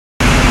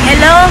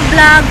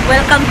vlog.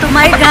 Welcome to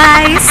my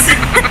guys.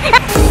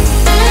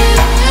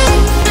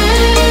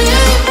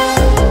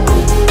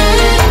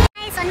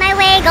 Guys, on my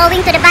way,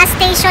 going to the bus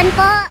station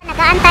po.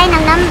 Nag-aantay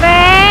ng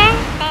number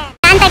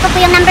 10. Nag-aantay ko po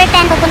yung number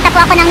 10. Pupunta po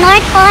ako ng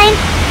North Point.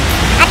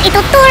 At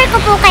itutour ko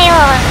po kayo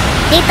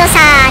dito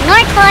sa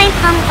North Point,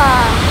 Hong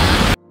Kong.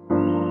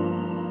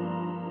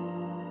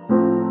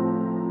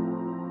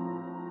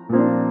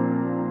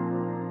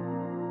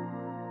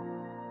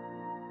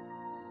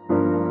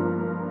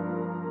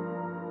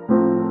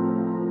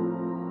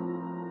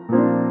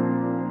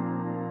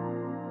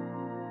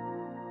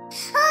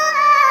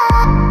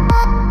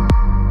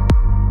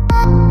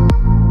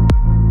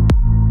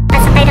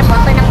 Pasakay na po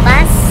ako ng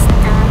bus.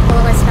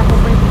 Tapos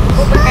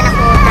pupunta na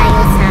po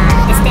tayo sa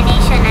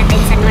destination natin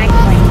sa North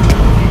Point.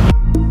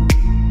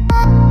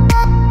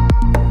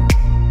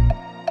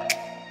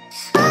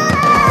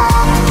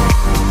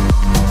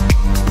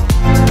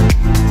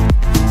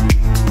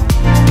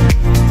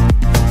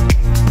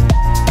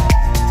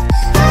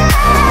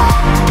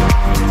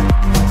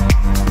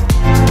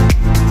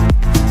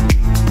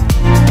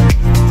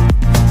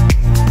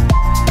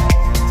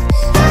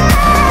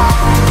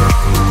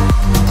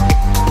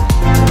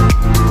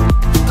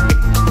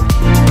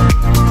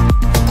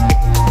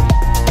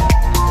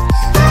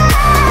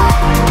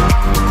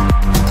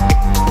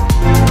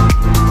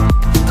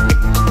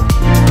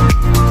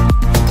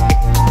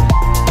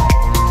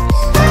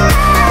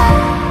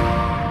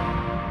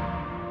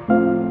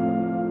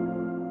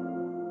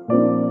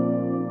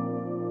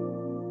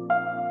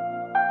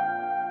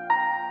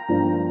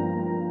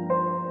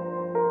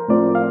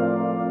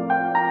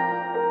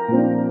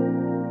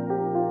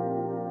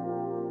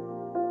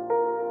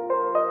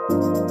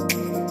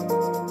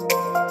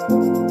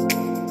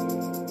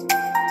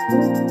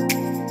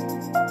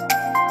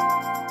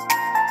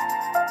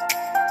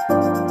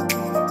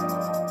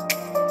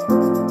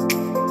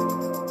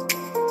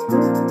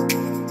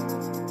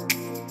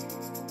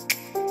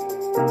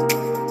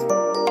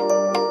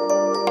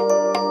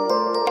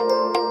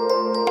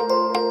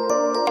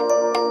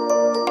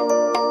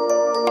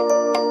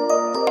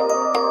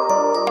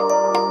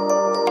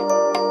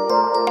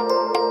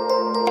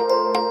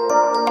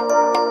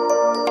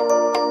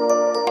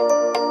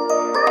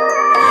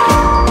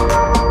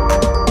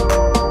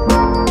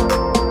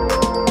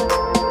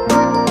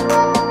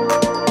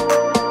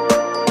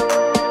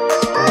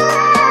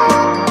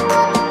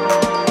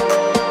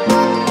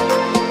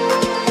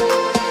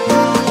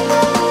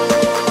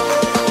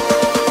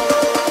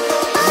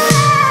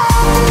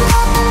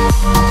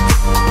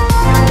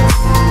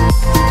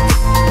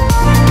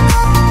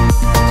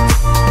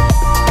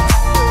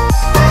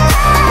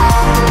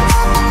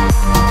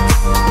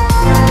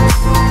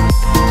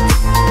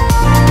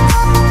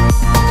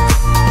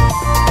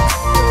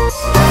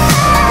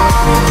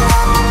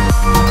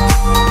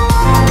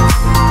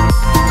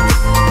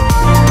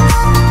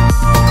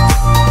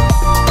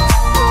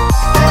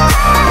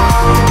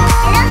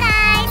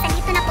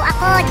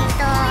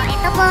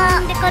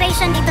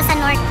 Decoration dito sa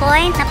North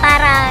Point na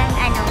parang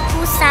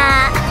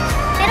pusa,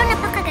 pero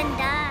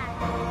napakaganda.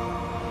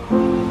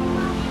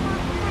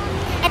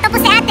 Ito po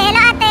si ate.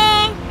 Hello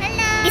ate.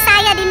 Hello.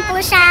 Bisaya din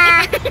po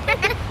siya.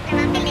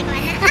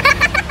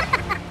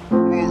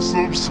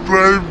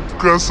 Subscribe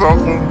ka sa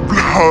akong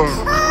vlog.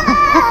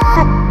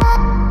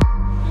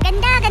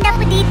 Ganda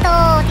po dito.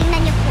 Tingnan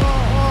niyo po.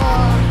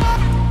 Oh.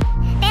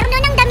 Pero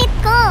noon ang damit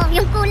ko,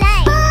 yung kulay.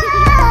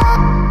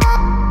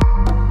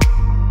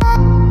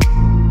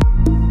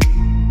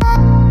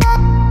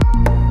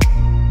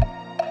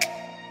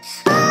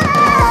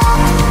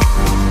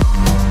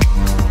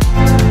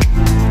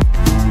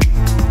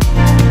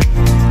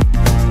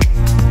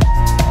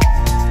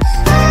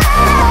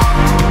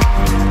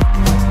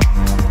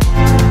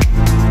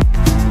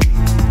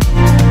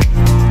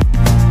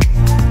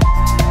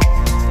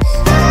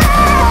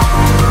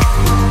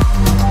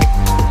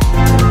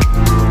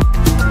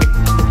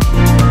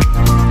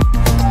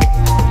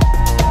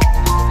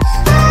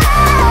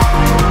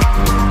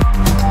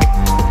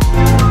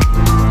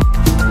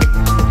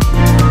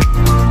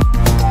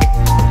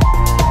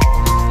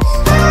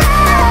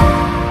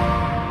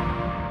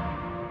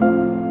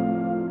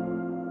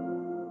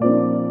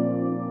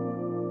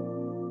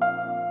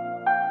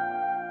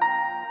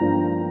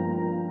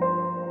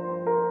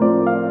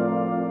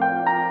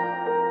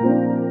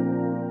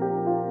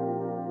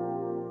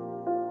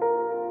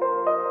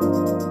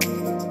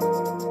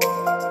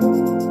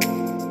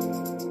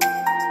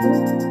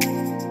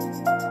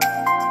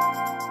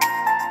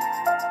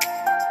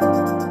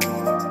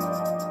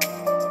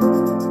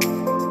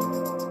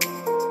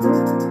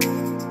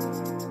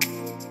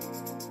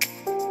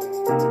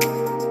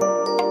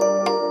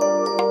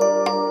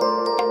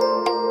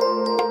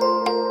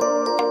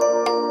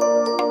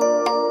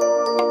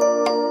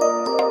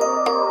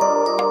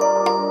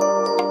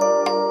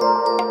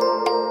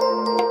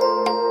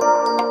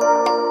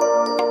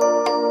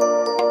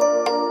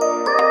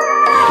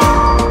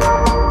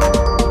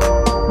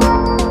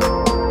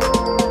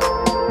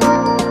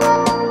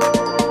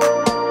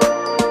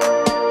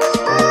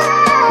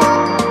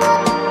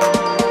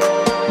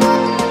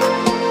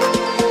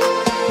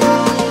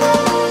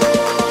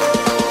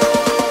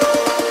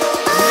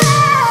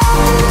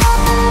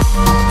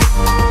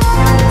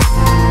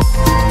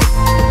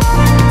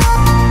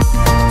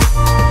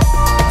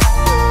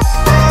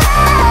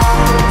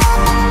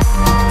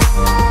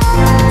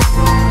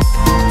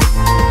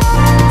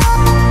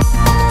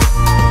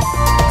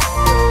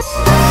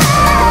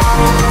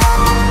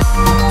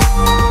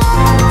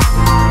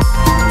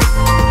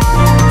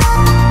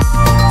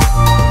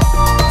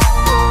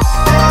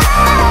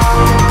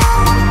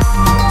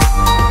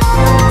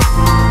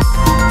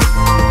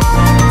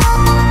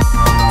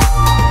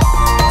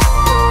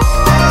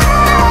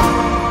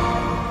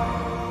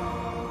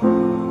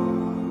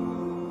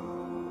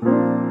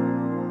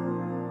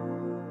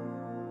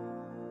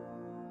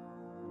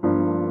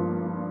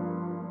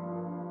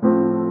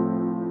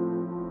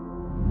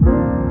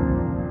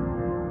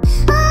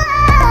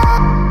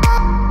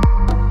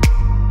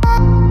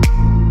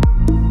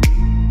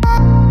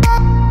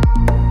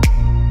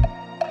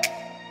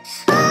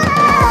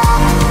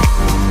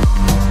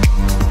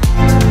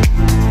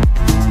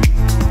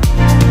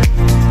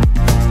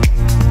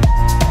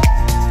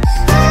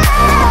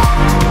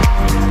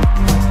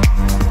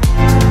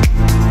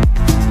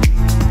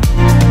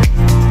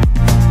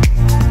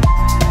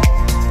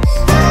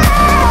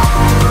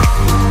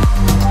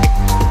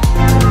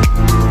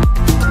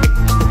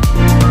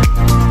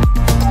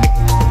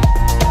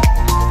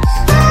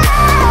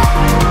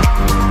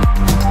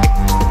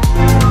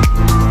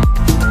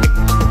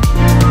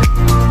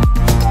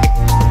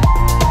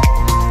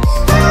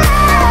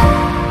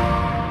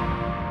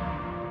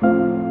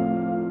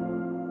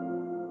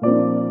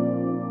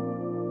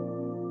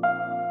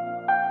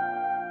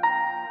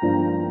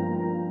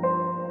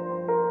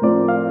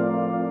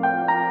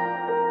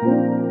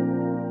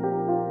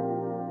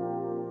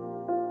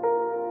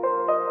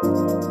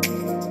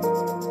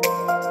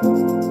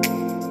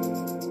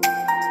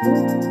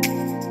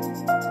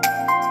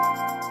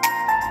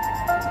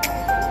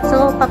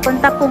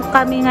 papunta po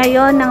kami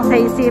ngayon ng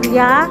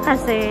Saisiria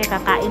kasi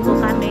kakain po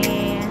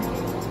kami.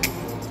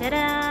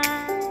 Tada!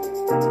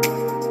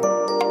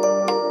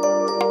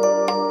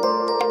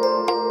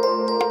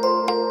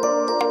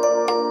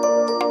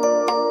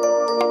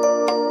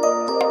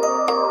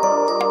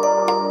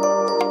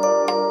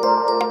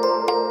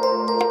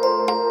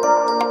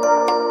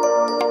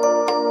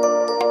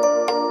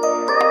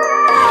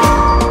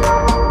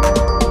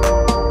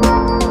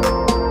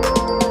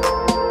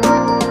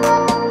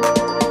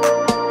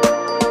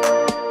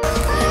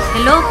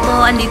 Hello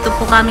po, andito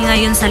po kami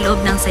ngayon sa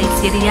loob ng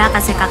Saisiria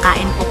kasi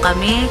kakain po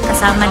kami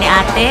kasama ni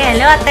ate.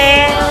 Hello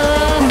ate!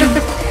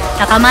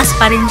 Nakamas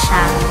pa rin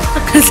siya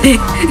kasi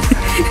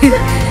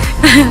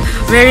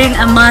wearing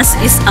a mask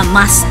is a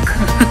mask.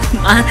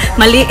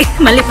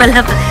 mali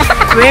pala.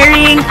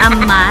 Wearing a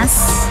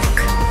mask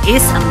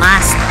is a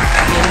mask.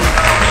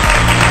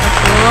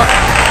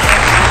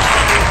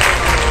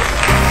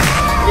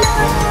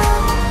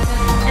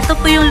 Ito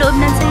po yung loob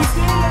ng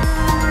Saisiria.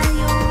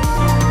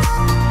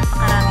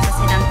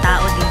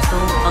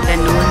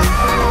 Ganun.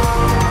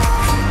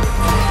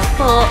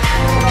 Ito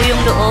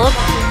yung loob.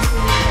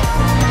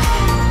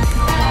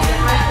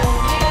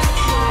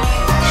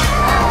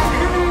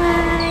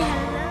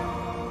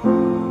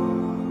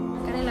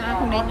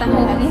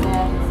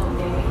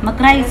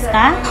 Mag-rice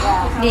ka?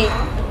 Hindi.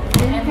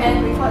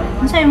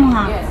 Ano sa'yo mo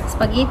ha?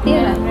 Spaghetti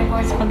lang.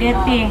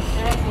 Spaghetti.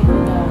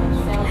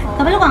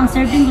 Kabalo ko ang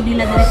serving ko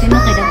dila dali sino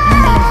kay daghan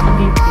ng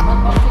spaghetti.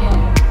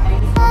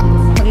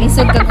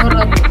 Maglisod ka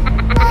kurot.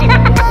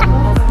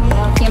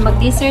 Kaya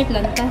mag-dessert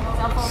lang ta.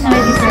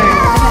 Dessert.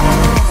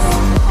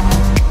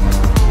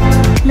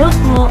 Look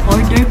po,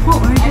 order po,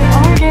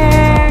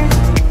 order.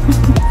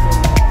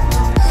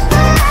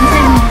 Ano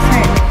sa'yo mo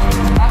dessert?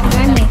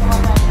 Gani.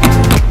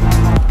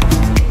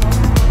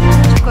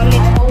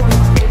 Chocolate.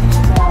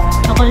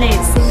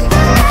 Chocolate.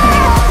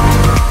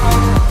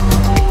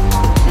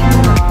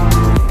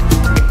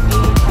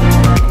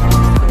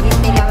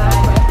 Spaghetti lang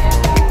ako.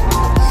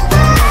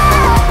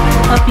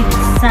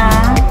 Pizza.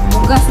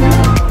 Bugas na.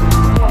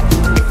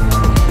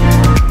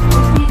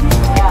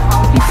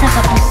 Pizza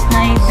tapos na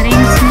yung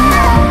drinks mo.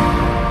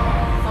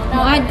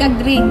 Muad kag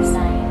drinks.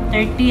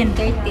 13.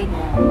 13.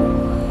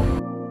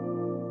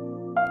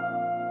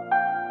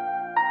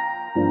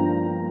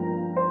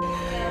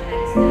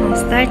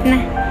 Start na.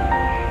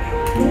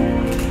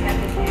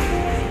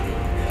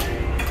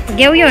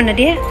 Gyaw yun na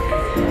dia.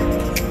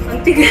 Ang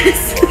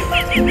tigas.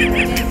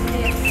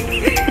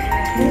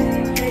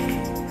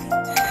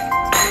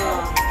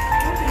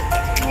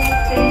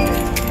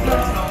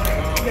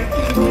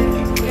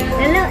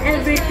 Hello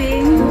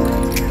everything.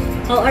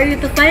 How are you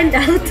to find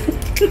out?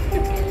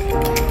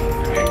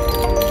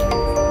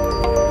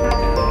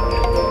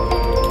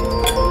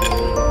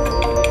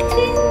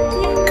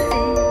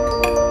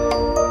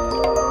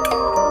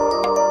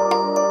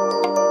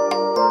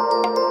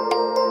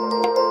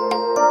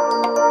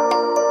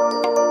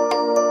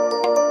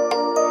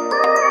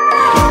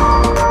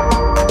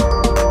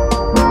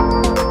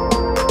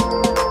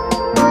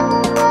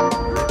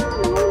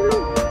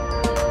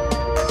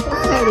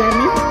 Kailan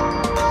ni?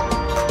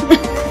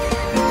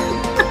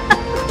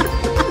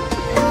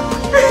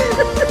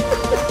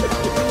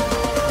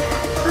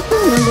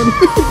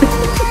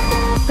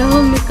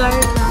 Tahong ni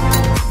Carla.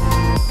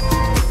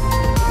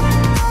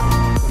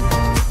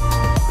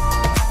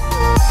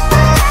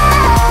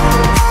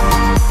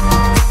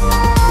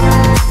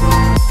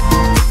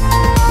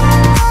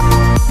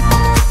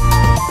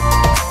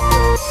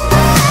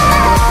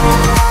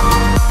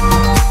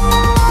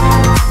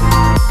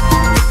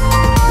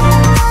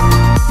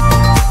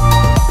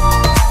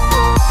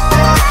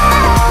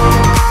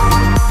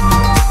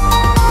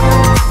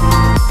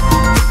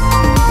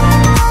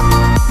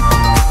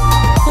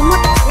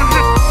 Simot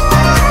lahat.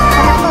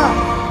 Ano po?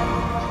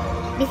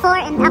 Before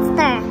and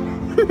after.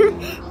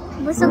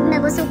 Busog na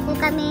busog po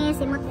kami.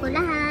 Simot po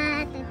lahat.